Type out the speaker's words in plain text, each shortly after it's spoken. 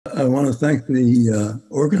I want to thank the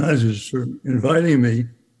organizers for inviting me.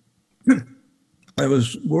 I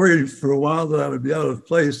was worried for a while that I would be out of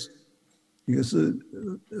place because a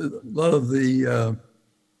lot of the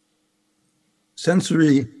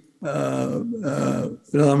sensory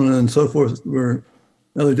phenomena and so forth were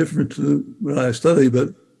rather different to what I study,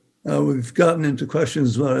 but we've gotten into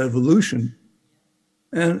questions about evolution.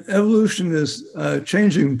 And evolution is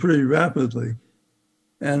changing pretty rapidly.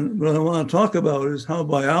 And what I want to talk about is how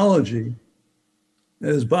biology,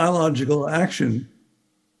 as biological action,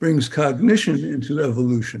 brings cognition into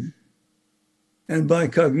evolution. And by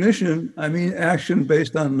cognition, I mean action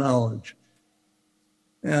based on knowledge.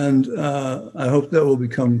 And I hope that will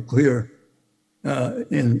become clear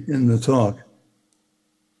in the talk.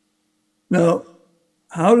 Now,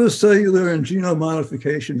 how does cellular and genome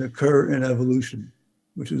modification occur in evolution,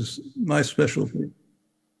 which is my specialty?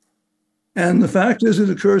 And the fact is, it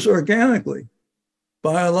occurs organically,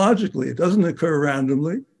 biologically. It doesn't occur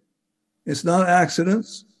randomly. It's not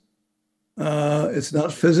accidents. It's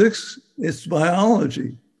not physics. It's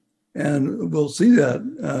biology. And we'll see that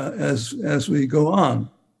as we go on.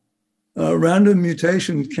 Random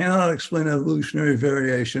mutation cannot explain evolutionary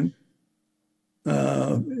variation.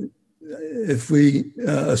 If we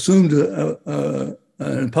assumed an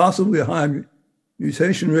impossibly high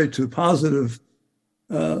mutation rate to positive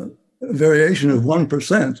variation of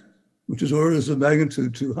 1%, which is orders of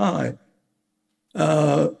magnitude too high,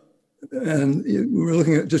 and we're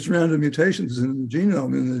looking at just random mutations in the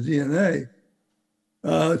genome, in the DNA,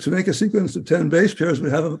 to make a sequence of 10 base pairs, we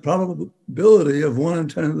have a probability of 1 in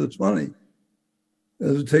 10 to the 20. It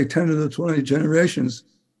would take 10 to the 20 generations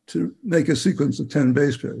to make a sequence of 10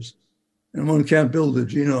 base pairs. And one can't build a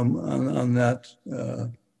genome on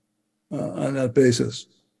that basis.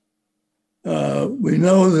 We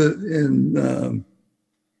know that in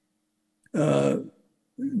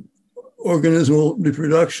organismal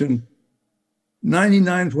reproduction,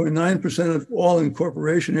 99.9% of all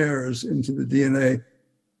incorporation errors into the DNA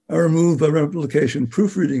are removed by replication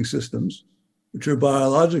proofreading systems, which are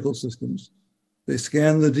biological systems. They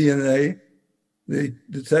scan the DNA, they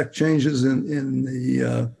detect changes in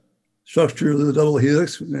the structure of the double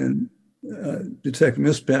helix and detect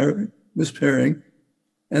mispairing,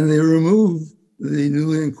 and they remove the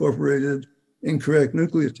newly incorporated incorrect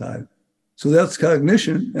nucleotide. So that's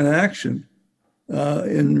cognition and action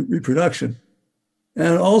in reproduction.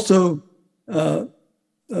 And also,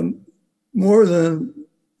 more than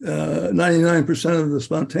 99% of the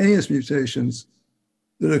spontaneous mutations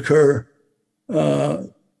that occur,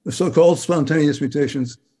 the so-called spontaneous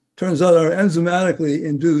mutations, turns out are enzymatically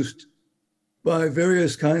induced by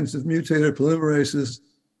various kinds of mutator polymerases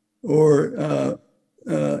or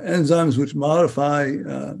enzymes which modify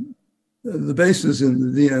the bases in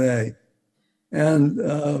the DNA. And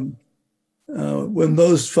when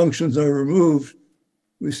those functions are removed,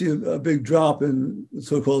 we see a big drop in the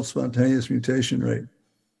so-called spontaneous mutation rate.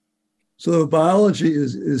 So biology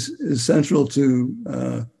is central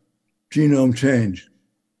to genome change.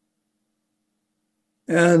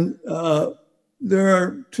 And there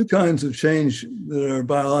are two kinds of change that are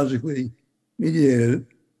biologically mediated.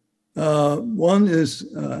 One is,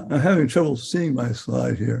 I'm having trouble seeing my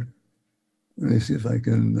slide here. Let me see if I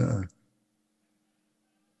can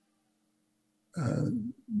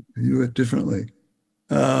view it differently.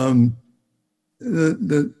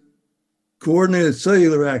 The coordinated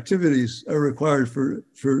cellular activities are required for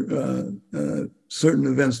certain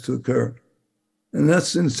events to occur. And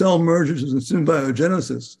that's in cell mergers and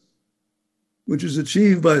symbiogenesis, which is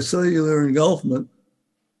achieved by cellular engulfment.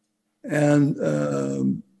 And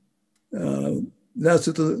that's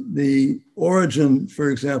at the origin, for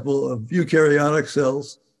example, of eukaryotic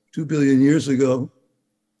cells 2 billion years ago,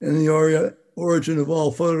 and the origin of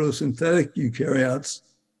all photosynthetic eukaryotes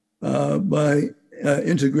by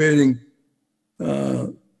integrating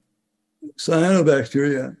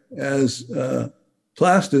cyanobacteria as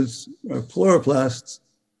plastids or chloroplasts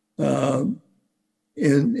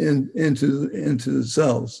into the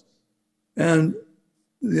cells. And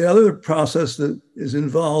the other process that is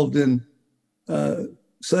involved in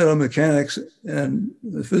cytomechanics and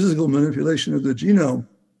the physical manipulation of the genome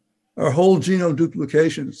are whole genome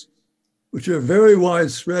duplications, which are very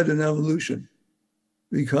widespread in evolution,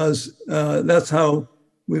 because that's how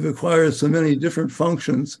we've acquired so many different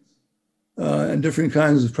functions and different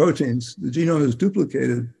kinds of proteins. The genome is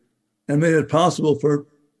duplicated and made it possible for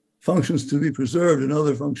functions to be preserved and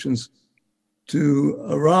other functions to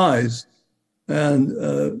arise. And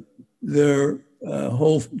their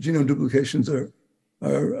whole genome duplications are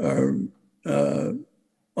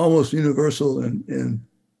almost universal in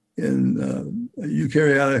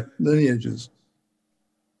eukaryotic lineages.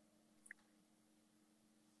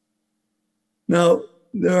 Now,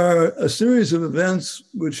 there are a series of events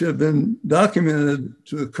which have been documented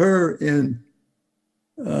to occur in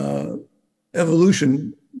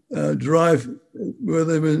evolution, derived where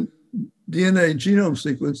there have been DNA genome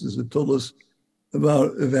sequences that told us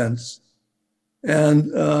about events.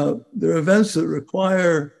 And there are events that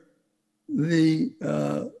require the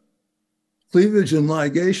cleavage and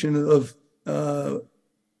ligation of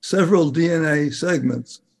several DNA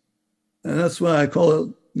segments. And that's why I call it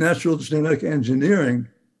natural genetic engineering,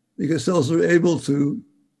 because cells are able to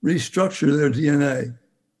restructure their DNA.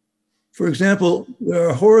 For example, there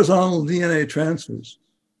are horizontal DNA transfers.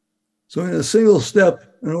 So in a single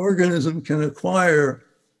step, an organism can acquire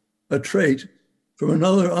a trait from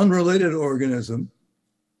another unrelated organism.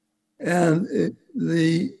 And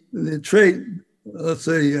the trait, let's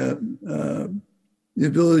say the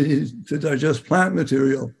ability to digest plant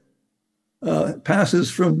material, passes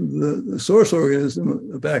from the source organism,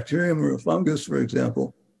 a bacterium or a fungus, for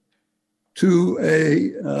example, to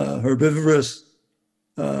a herbivorous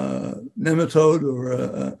nematode or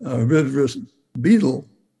a herbivorous beetle.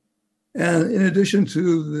 And in addition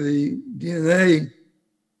to the DNA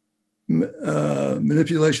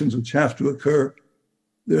manipulations which have to occur,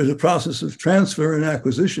 there's a process of transfer and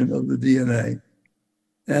acquisition of the DNA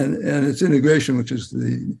and its integration, which is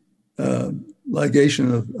the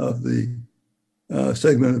ligation of the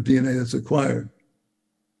segment of DNA that's acquired.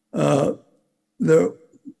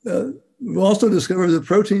 We've also discovered that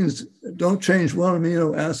proteins don't change one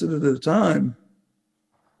amino acid at a time.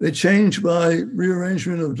 They change by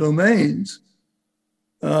rearrangement of domains,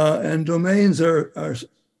 and domains are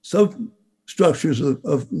substructures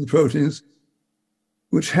of the proteins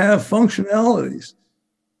which have functionalities.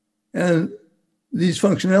 And these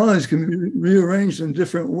functionalities can be rearranged in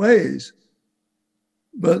different ways.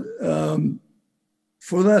 But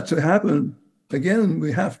for that to happen, again,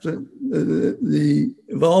 we have to, the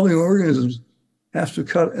evolving organisms have to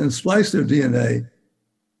cut and splice their DNA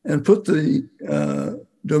and put the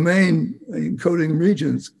domain encoding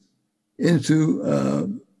regions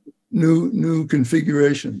into new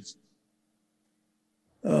configurations.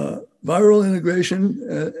 Viral integration,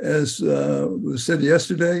 as was said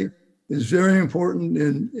yesterday, is very important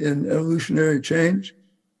in evolutionary change.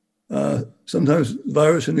 Sometimes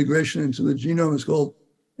virus integration into the genome is called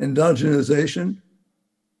endogenization.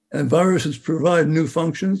 And viruses provide new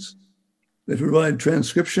functions. They provide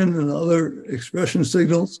transcription and other expression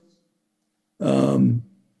signals.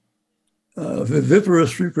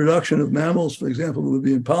 Viviparous reproduction of mammals, for example, would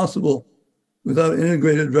be impossible without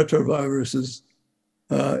integrated retroviruses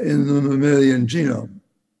in the mammalian genome.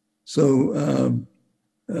 So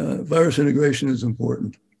virus integration is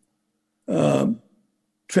important.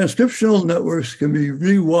 Transcriptional networks can be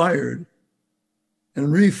rewired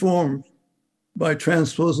and reformed by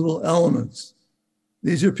transposable elements.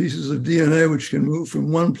 These are pieces of DNA which can move from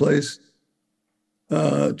one place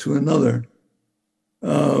to another.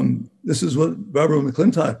 This is what Barbara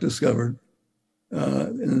McClintock discovered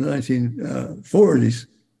in the 1940s,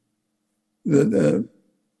 that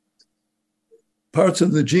parts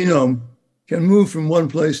of the genome can move from one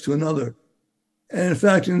place to another. And in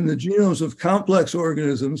fact, in the genomes of complex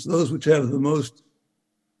organisms, those which have the most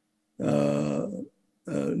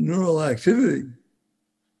neural activity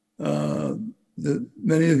that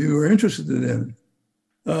many of you are interested in,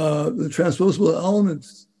 the transposable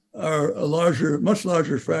elements are a much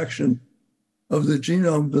larger fraction of the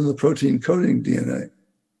genome than the protein coding DNA.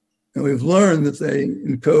 And we've learned that they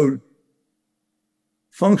encode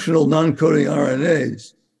functional non-coding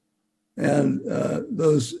RNAs. And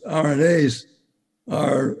those RNAs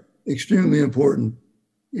are extremely important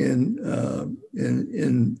in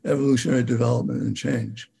evolutionary development and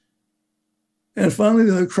change. And finally,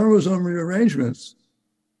 there are chromosome rearrangements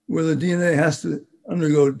where the DNA has to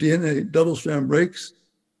undergo DNA double-strand breaks,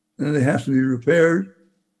 and they have to be repaired.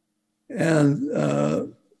 And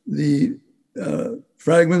the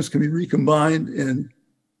fragments can be recombined in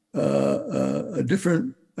a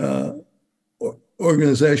different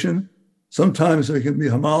organization. Sometimes there can be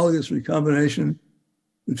homologous recombination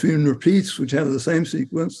between repeats, which have the same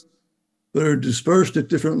sequence, but are dispersed at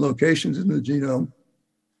different locations in the genome.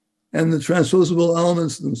 And the transposable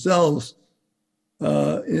elements themselves,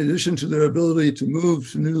 in addition to their ability to move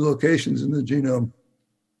to new locations in the genome,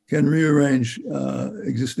 can rearrange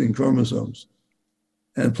existing chromosomes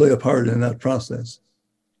and play a part in that process.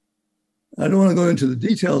 I don't want to go into the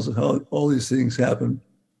details of how all these things happen,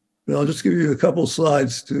 but I'll just give you a couple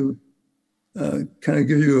slides to kind of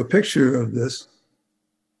give you a picture of this.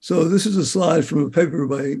 So this is a slide from a paper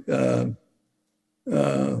by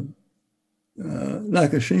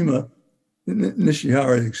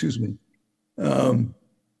Nishihara, excuse me,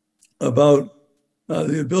 about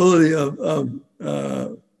the ability of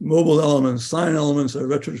mobile elements, sign elements, or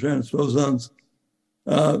retrotransposons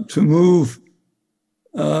to move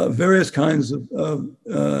various kinds of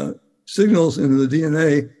signals in the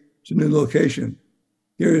DNA to new location.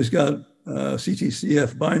 Here he's got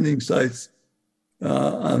CTCF binding sites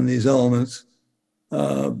on these elements.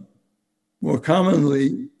 More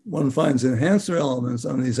commonly, one finds enhancer elements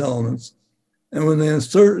on these elements. And when they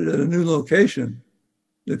insert it at a new location,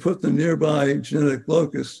 they put the nearby genetic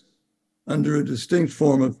locus under a distinct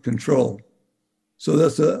form of control. So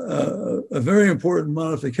that's a very important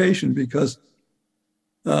modification because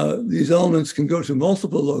these elements can go to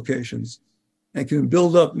multiple locations and can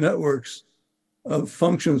build up networks of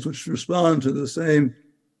functions which respond to the same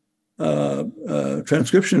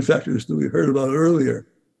transcription factors that we heard about earlier.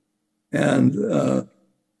 And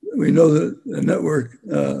we know that a network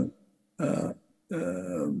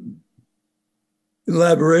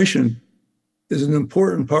elaboration is an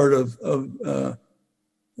important part of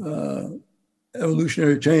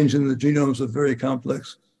evolutionary change in the genomes of very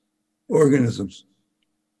complex organisms.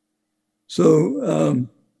 So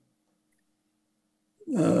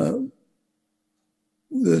the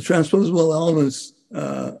transposable elements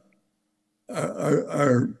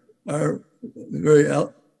are very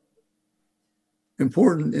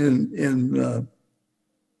important in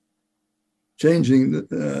changing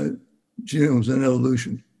the genomes and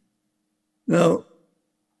evolution. Now,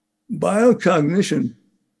 biocognition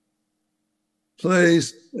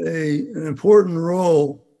plays an important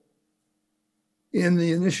role in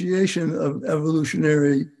the initiation of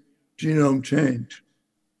evolutionary genome change.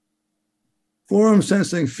 Forum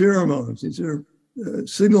sensing pheromones, these are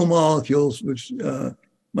signal molecules which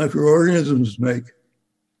microorganisms make,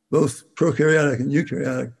 both prokaryotic and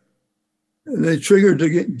eukaryotic. And they trigger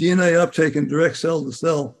DNA uptake in direct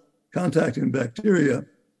cell-to-cell contact in bacteria,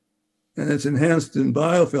 and it's enhanced in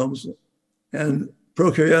biofilms, and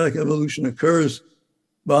prokaryotic evolution occurs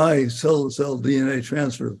by cell-to-cell DNA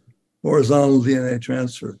transfer, horizontal DNA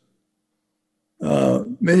transfer.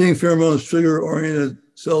 Mating pheromones trigger oriented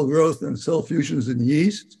cell growth and cell fusions in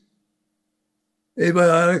yeast.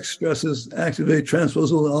 Abiotic stresses activate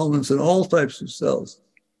transposable elements in all types of cells.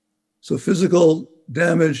 So physical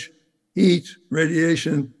damage, heat,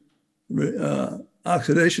 radiation,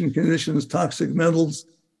 oxidation conditions, toxic metals,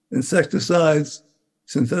 insecticides,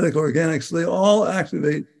 synthetic organics, they all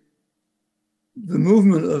activate the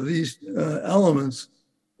movement of these elements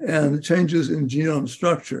and changes in genome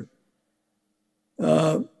structure.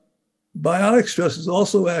 Biotic stresses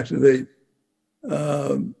also activate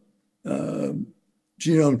genome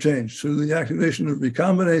change through the activation of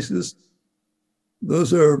recombinases.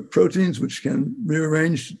 Those are proteins which can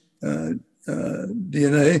rearrange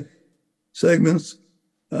DNA segments.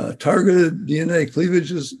 Targeted DNA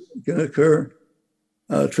cleavages can occur.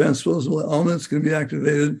 Transposable elements can be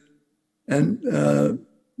activated, and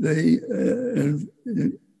they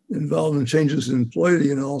involve in changes in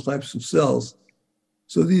ploidy in all types of cells.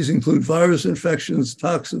 So these include virus infections,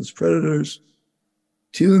 toxins, predators,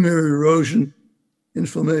 telomere erosion,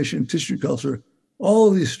 inflammation, tissue culture. All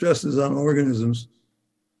of these stresses on organisms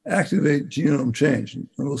activate genome change. And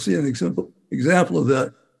we'll see an example of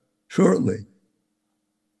that shortly.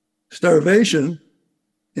 Starvation,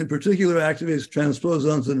 in particular, activates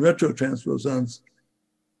transposons and retrotransposons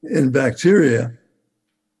in bacteria.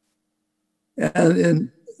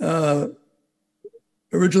 And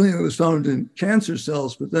originally it was found in cancer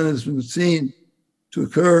cells, but then it's been seen to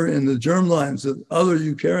occur in the germlines of other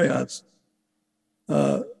eukaryotes.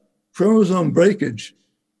 Chromosome breakage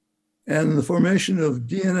and the formation of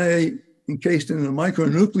DNA encased in a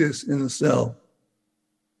micronucleus in the cell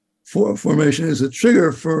formation is a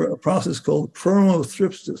trigger for a process called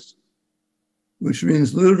chromothripsis, which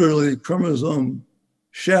means literally chromosome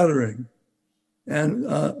shattering. And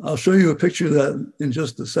I'll show you a picture of that in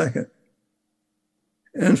just a second.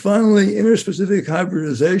 And finally, interspecific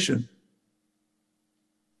hybridization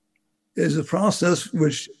is a process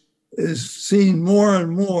which is seen more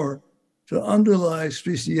and more to underlie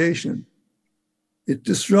speciation. It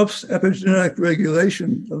disrupts epigenetic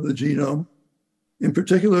regulation of the genome, in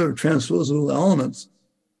particular of transposable elements.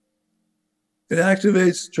 It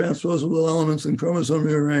activates transposable elements in chromosome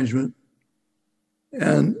rearrangement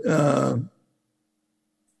and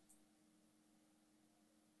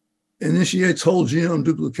initiates whole genome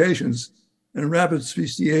duplications and rapid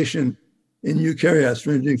speciation in eukaryotes,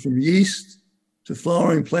 ranging from yeast to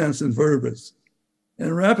flowering plants and vertebrates.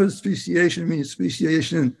 And rapid speciation means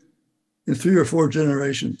speciation in 3 or 4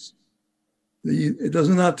 generations. it does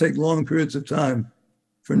not take long periods of time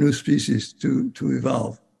for new species to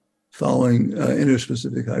evolve following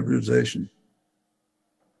interspecific hybridization.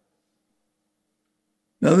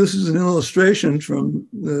 Now, this is an illustration from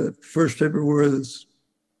the first paper where this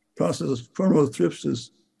process of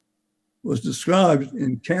chromothripsis was described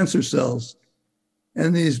in cancer cells.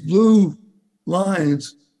 And these blue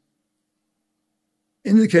lines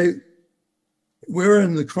indicate where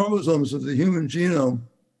in the chromosomes of the human genome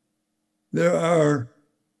there are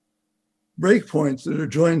breakpoints that are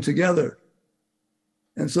joined together.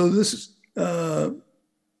 And so this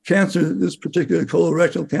cancer, this particular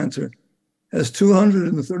colorectal cancer, has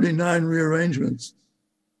 239 rearrangements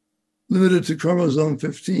limited to chromosome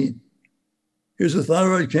 15. Here's a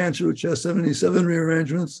thyroid cancer, which has 77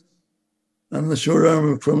 rearrangements on the short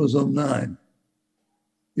arm of chromosome 9.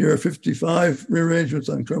 Here are 55 rearrangements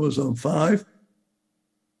on chromosome 5.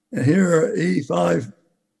 And here are 85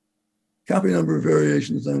 copy number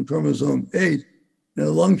variations on chromosome 8 in a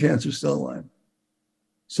lung cancer cell line.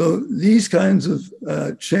 So these kinds of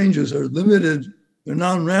changes are limited. They're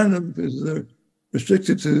non-random because they're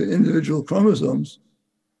restricted to individual chromosomes,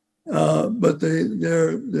 but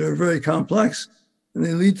they're very complex, and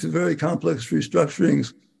they lead to very complex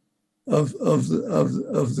restructurings of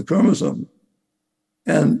the chromosome.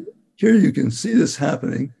 And here you can see this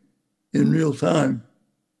happening in real time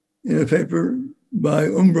in a paper by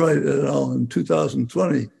Umbright et al. In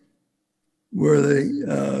 2020, where they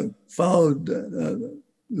followed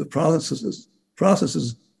the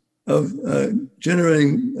processes of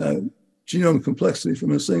generating genome complexity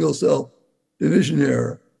from a single cell division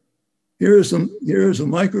error. Here is a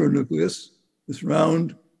micronucleus, this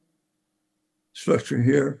round structure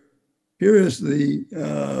here. Here is the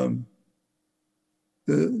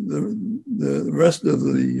rest of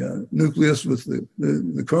the nucleus with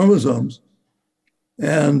the chromosomes,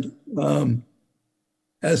 and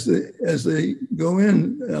as they go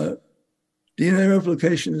in, DNA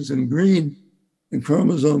replication is in green, and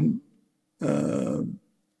chromosome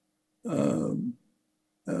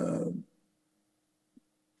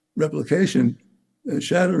replication,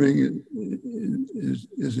 shattering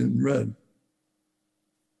is in red.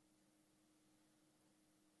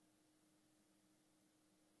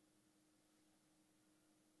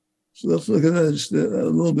 So let's look at that just a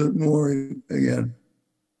little bit more again.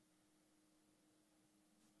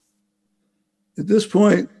 At this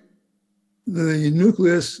point, the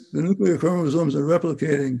nuclear chromosomes are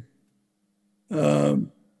replicating. The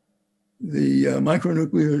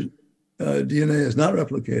micronuclear DNA is not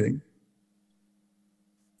replicating.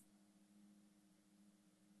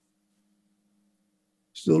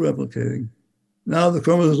 Still replicating. Now the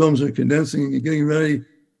chromosomes are condensing and getting ready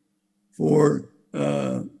for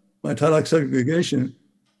mitotic segregation.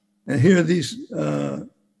 And here these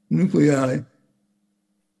nuclei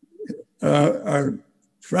are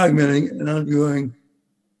fragmenting and undergoing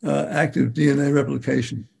active DNA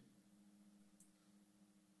replication.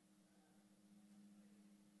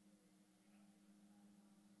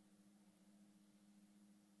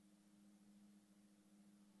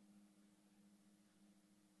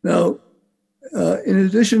 Now, in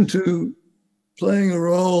addition to playing a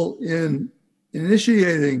role in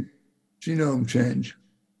initiating genome change,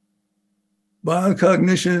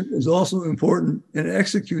 biocognition is also important in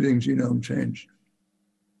executing genome change.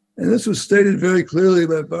 And this was stated very clearly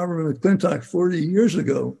by Barbara McClintock 40 years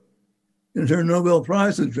ago in her Nobel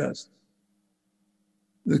Prize address.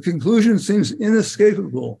 The conclusion seems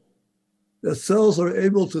inescapable that cells are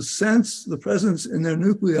able to sense the presence in their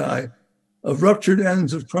nuclei of ruptured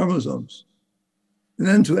ends of chromosomes, and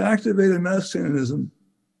then to activate a mechanism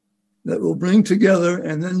that will bring together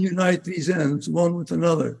and then unite these ends one with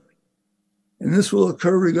another. And this will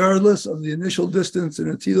occur regardless of the initial distance in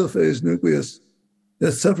a telophase nucleus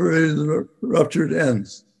that separated the ruptured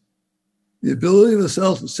ends. The ability of a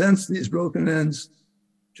cell to sense these broken ends,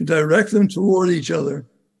 to direct them toward each other,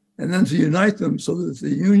 and then to unite them so that the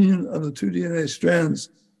union of the two DNA strands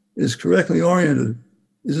is correctly oriented,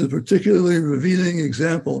 is a particularly revealing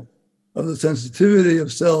example of the sensitivity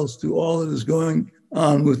of cells to all that is going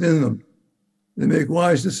on within them. They make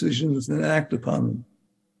wise decisions and act upon them.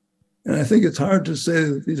 And I think it's hard to say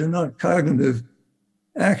that these are not cognitive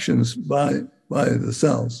actions by the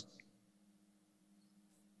cells.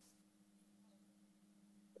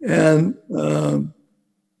 And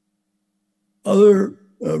other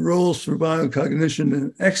roles for biocognition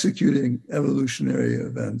in executing evolutionary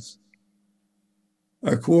events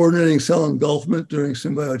are coordinating cell engulfment during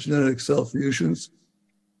symbiogenetic cell fusions,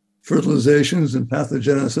 fertilizations, and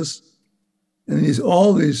pathogenesis. And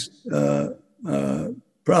all these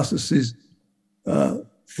processes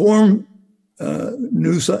form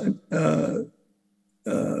new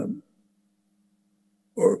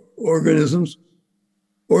organisms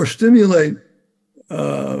or stimulate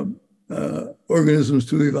organisms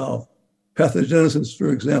to evolve. Pathogenesis,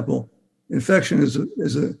 for example, infection is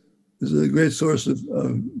a great source of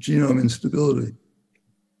genome instability.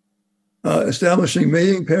 Establishing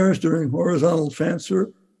mating pairs during horizontal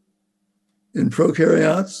transfer in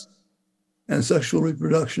prokaryotes and sexual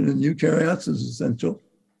reproduction in eukaryotes is essential.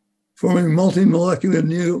 Forming multimolecular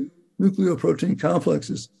nucleoprotein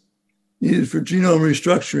complexes needed for genome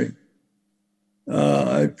restructuring.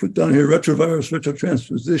 I put down here retrovirus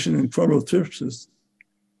retrotransposition and chromothripsis.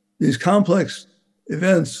 These complex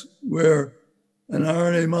events where an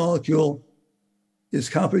RNA molecule is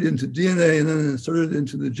copied into DNA and then inserted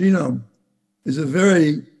into the genome is a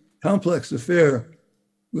very complex affair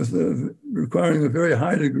with requiring a very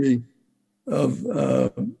high degree of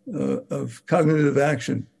cognitive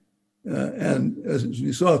action. And as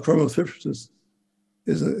we saw, chromothripsis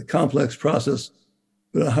is a complex process,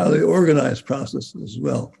 but a highly organized process as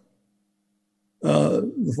well.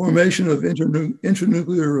 The formation of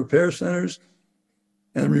intranuclear repair centers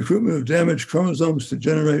and recruitment of damaged chromosomes to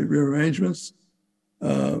generate rearrangements.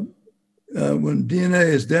 When DNA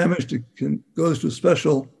is damaged, it goes to a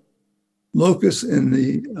special locus in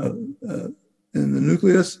the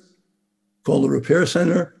nucleus called the repair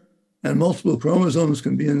center, and multiple chromosomes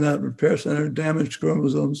can be in that repair center, damaged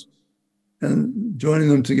chromosomes, and joining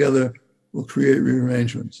them together will create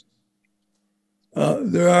rearrangements.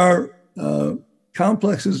 There are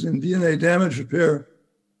complexes in DNA damage repair,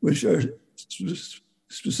 which are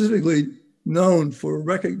specifically known for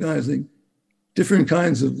recognizing different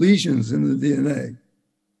kinds of lesions in the DNA.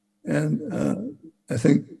 And I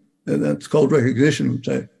think that's called recognition, which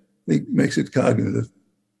I think makes it cognitive.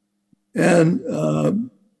 And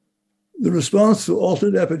the response to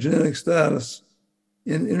altered epigenetic status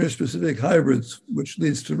in interspecific hybrids, which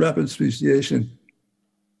leads to rapid speciation,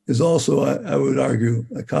 is also, I would argue,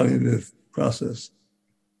 a cognitive process.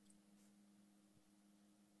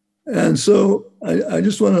 And so I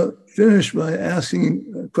just want to finish by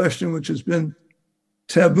asking a question which has been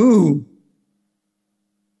taboo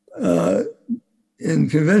in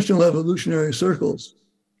conventional evolutionary circles.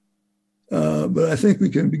 But I think we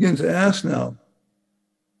can begin to ask now,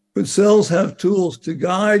 could cells have tools to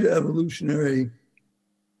guide evolutionary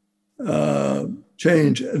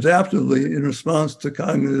change adaptively in response to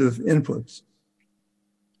cognitive inputs?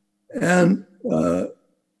 And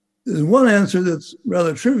there's one answer that's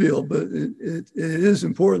rather trivial, but it is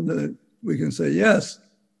important that we can say yes,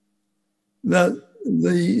 that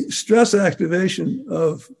the stress activation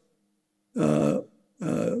of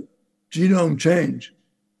genome change,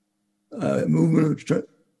 movement of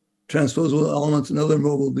transposable elements and other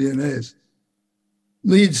mobile DNAs,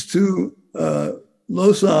 leads to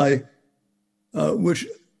loci which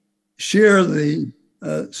share the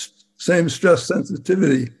same stress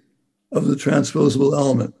sensitivity of the transposable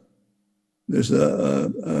element. There's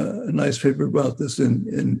a nice paper about this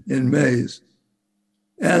in Mays.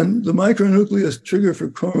 And the micronucleus trigger for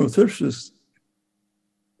chromothripsis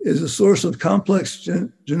is a source of complex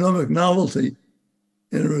genomic novelty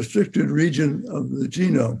in a restricted region of the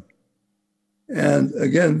genome. And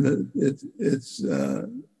again, it's a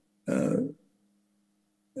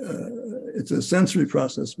sensory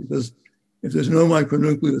process, because if there's no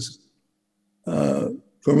micronucleus,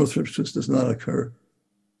 chromothripsis does not occur.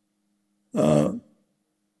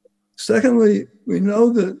 Secondly, we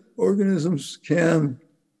know that organisms can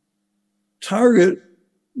target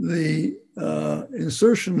the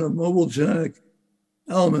insertion of mobile genetic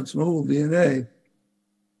elements, mobile DNA,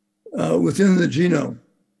 within the genome.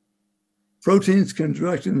 Proteins can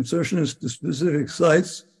direct insertions to specific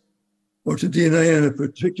sites or to DNA in a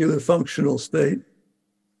particular functional state.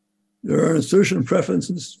 There are insertion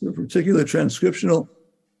preferences for particular transcriptional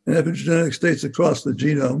and epigenetic states across the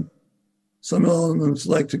genome. Some elements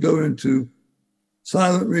like to go into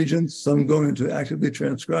silent regions, some go into actively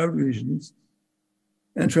transcribed regions.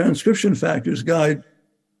 And transcription factors guide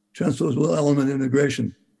transposable element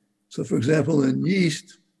integration. So for example, in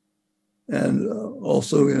yeast and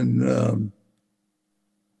also in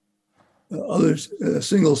other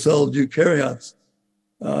single-celled eukaryotes,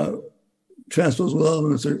 transposable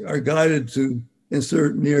elements are guided to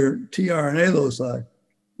insert near tRNA loci,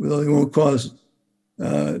 although they won't cause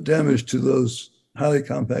damage to those highly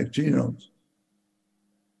compact genomes.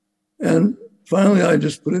 And finally, I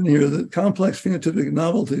just put in here that complex phenotypic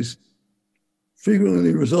novelties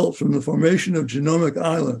frequently result from the formation of genomic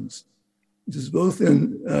islands, which is both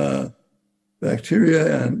in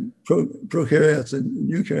bacteria and prokaryotes and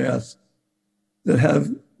eukaryotes that have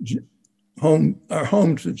are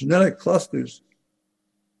home to genetic clusters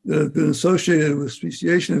that have been associated with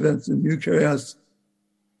speciation events in eukaryotes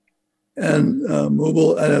and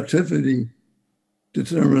mobile adaptivity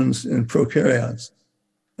determinants in prokaryotes.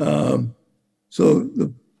 So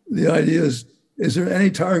the idea is there any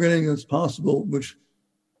targeting that's possible which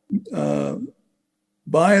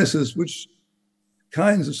biases which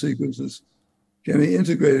kinds of sequences can be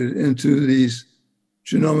integrated into these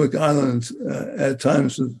genomic islands at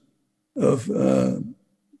times of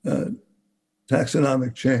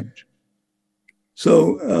taxonomic change.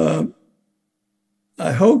 So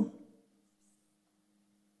I hope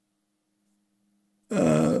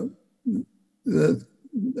that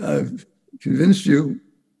I've convinced you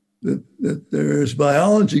that there is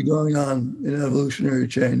biology going on in evolutionary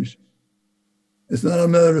change. It's not a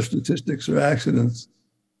matter of statistics or accidents.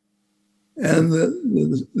 And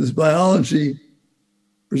this biology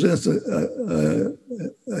presents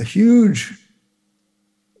a huge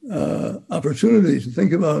opportunity to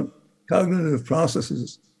think about cognitive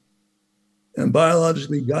processes and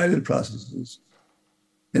biologically guided processes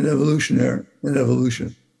in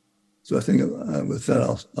evolution. So I think with that,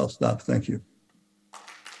 I'll stop. Thank you.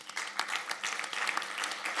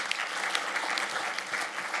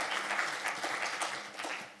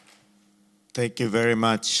 Thank you very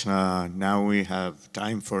much. Now we have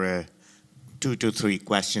time for 2 to 3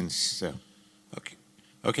 questions. So.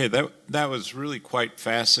 Okay, that was really quite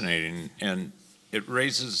fascinating, and it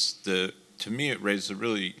raises to me it raises a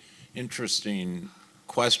really interesting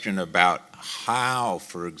question about how,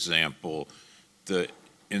 for example, the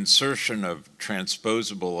insertion of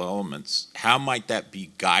transposable elements, how might that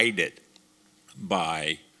be guided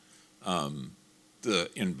by the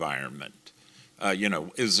environment?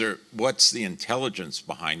 What's the intelligence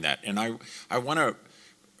behind that? And I want to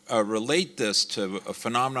relate this to a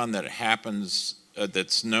phenomenon that happens,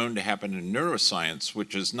 that's known to happen in neuroscience,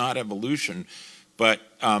 which is not evolution, but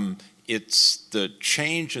it's the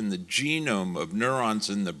change in the genome of neurons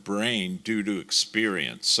in the brain due to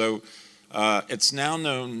experience. So it's now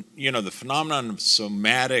known, the phenomenon of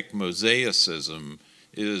somatic mosaicism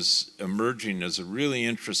is emerging as a really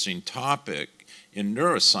interesting topic in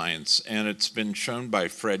neuroscience, and it's been shown by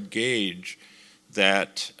Fred Gage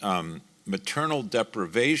that maternal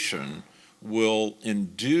deprivation will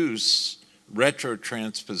induce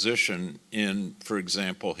retrotransposition in, for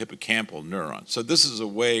example, hippocampal neurons. So this is a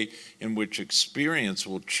way in which experience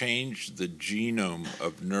will change the genome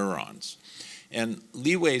of neurons. And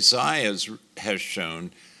Li Wei Zai has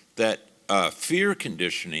shown that fear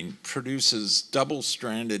conditioning produces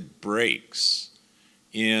double-stranded breaks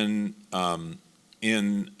in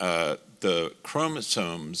the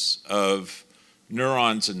chromosomes of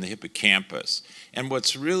neurons in the hippocampus. And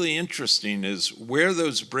what's really interesting is where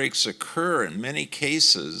those breaks occur in many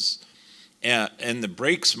cases, and the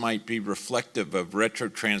breaks might be reflective of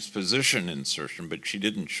retrotransposition insertion, but she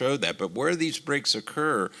didn't show that. But where these breaks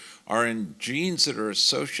occur are in genes that are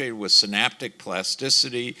associated with synaptic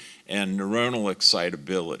plasticity and neuronal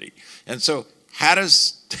excitability. And so how do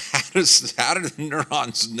the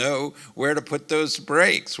neurons know where to put those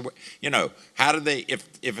breaks? How do they, if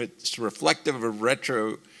it's reflective of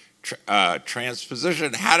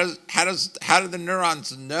transposition, how do the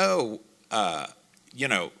neurons know,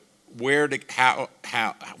 where to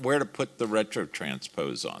put the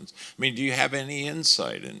retrotransposons? I mean, do you have any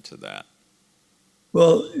insight into that?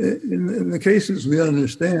 Well, in the cases we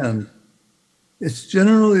understand, it's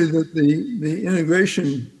generally that the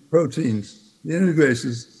integration proteins, the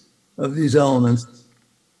integrases of these elements,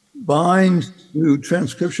 bind to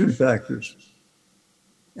transcription factors,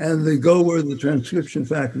 and they go where the transcription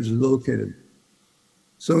factors are located.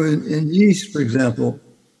 So in yeast, for example,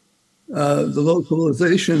 the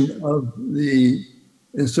localization of the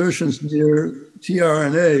insertions near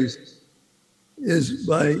tRNAs is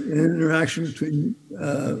by an interaction between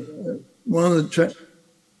one of the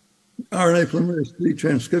RNA polymerase III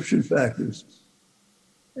transcription factors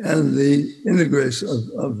and the integrase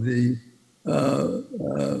of the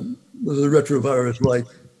retrovirus-like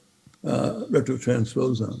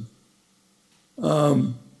retrotransposon.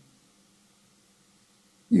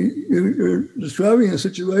 You're describing a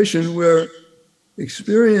situation where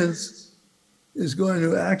experience is going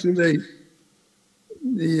to activate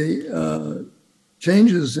the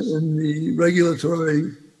changes in the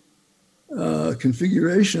regulatory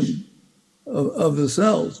configuration of the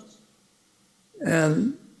cells.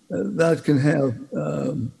 And that can have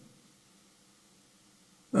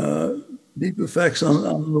deep effects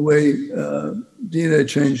on the way DNA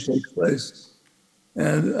change takes place.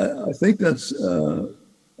 And I think that's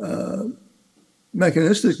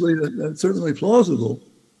mechanistically that's certainly plausible.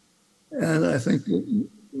 And I think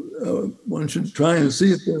one should try and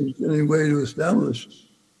see if there's any way to establish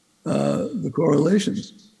the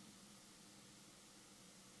correlations.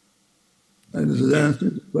 And does it answer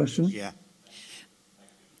the question? Yeah.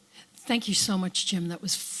 Thank you so much, Jim. That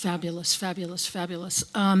was fabulous, fabulous, fabulous.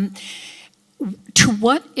 To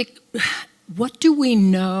what do we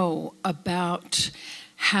know about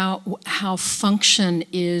how function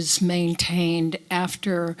is maintained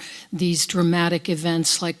after these dramatic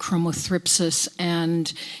events like chromothripsis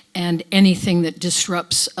and anything that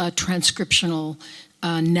disrupts a transcriptional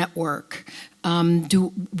network?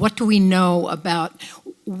 What do we know about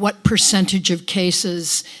what percentage of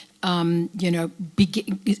cases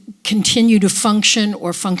continue to function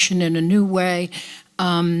or function in a new way?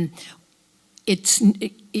 It's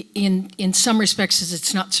in some respects,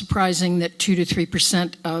 it's not surprising that 2 to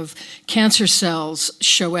 3% of cancer cells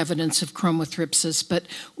show evidence of chromothripsis, but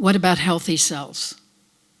what about healthy cells?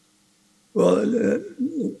 Well,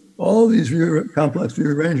 all these complex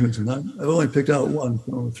rearrangements, and I've only picked out one,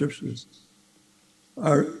 chromothripsis,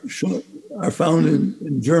 are found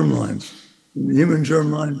in germlines, in the human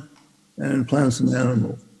germline and in plants and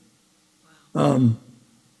animals.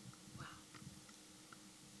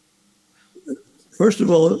 First of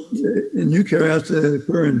all, in eukaryotes, they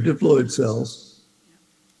occur in diploid cells.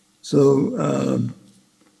 So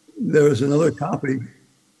there is another copy,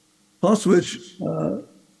 plus which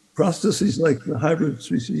processes like the hybrid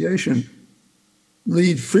speciation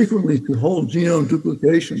lead frequently to whole genome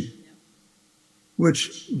duplication,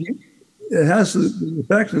 which it has the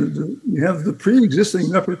effect that you have the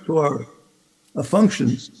pre-existing repertoire of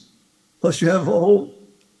functions, plus you have a whole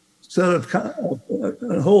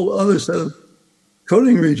other set of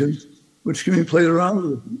coding regions which can be played around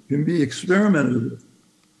with, can be experimented with.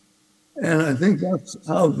 And I think that's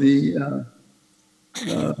how the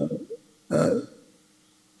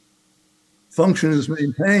function is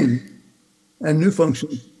maintained and new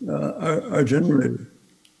functions are generated.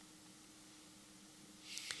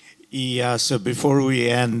 Yeah, so before we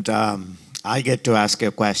end, I get to ask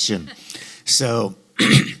a question. So,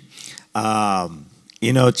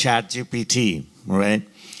 ChatGPT, right?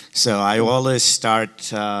 So I always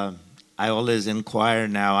inquire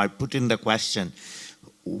now, I put in the question,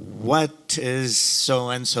 what is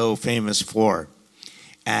so-and-so famous for?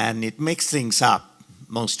 And it makes things up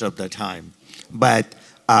most of the time. But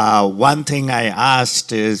one thing I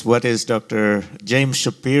asked is, what is Dr. James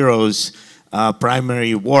Shapiro's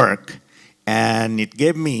primary work? And it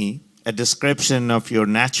gave me a description of your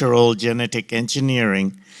natural genetic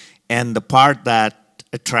engineering, and the part that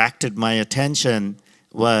attracted my attention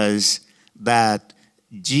was that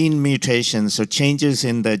gene mutations, so changes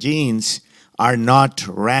in the genes, are not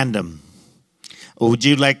random. Would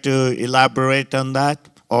you like to elaborate on that?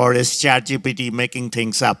 Or is ChatGPT making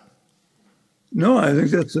things up? No, I think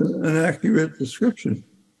that's an accurate description.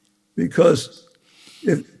 Because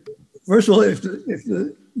first of all, if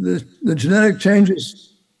the genetic changes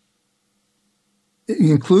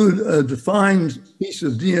include a defined piece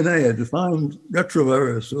of DNA, a defined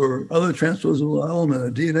retrovirus or other transposable element,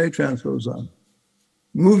 a DNA transposon,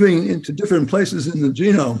 moving into different places in the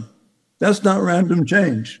genome, that's not random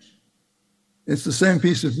change. It's the same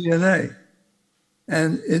piece of DNA.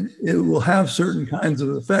 And it will have certain kinds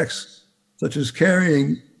of effects, such as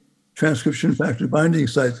carrying transcription factor binding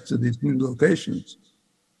sites to these new locations.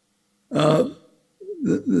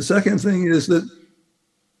 The second thing is that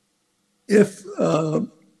if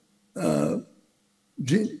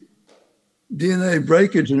DNA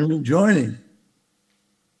breakage and rejoining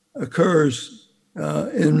occurs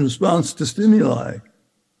in response to stimuli,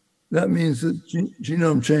 that means that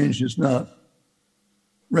genome change is not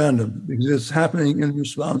random because it's happening in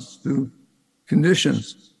response to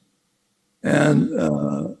conditions. And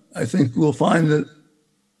I think we'll find that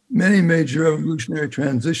many major evolutionary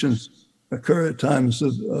transitions occur at times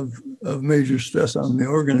of major stress on the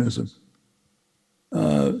organism.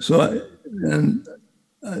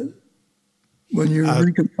 When you're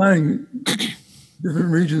recombining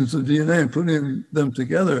different regions of DNA and putting them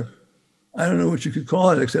together, I don't know what you could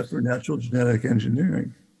call it except for natural genetic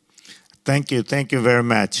engineering. Thank you very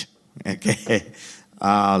much. Okay,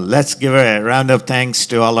 let's give a round of thanks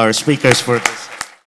to all our speakers for this.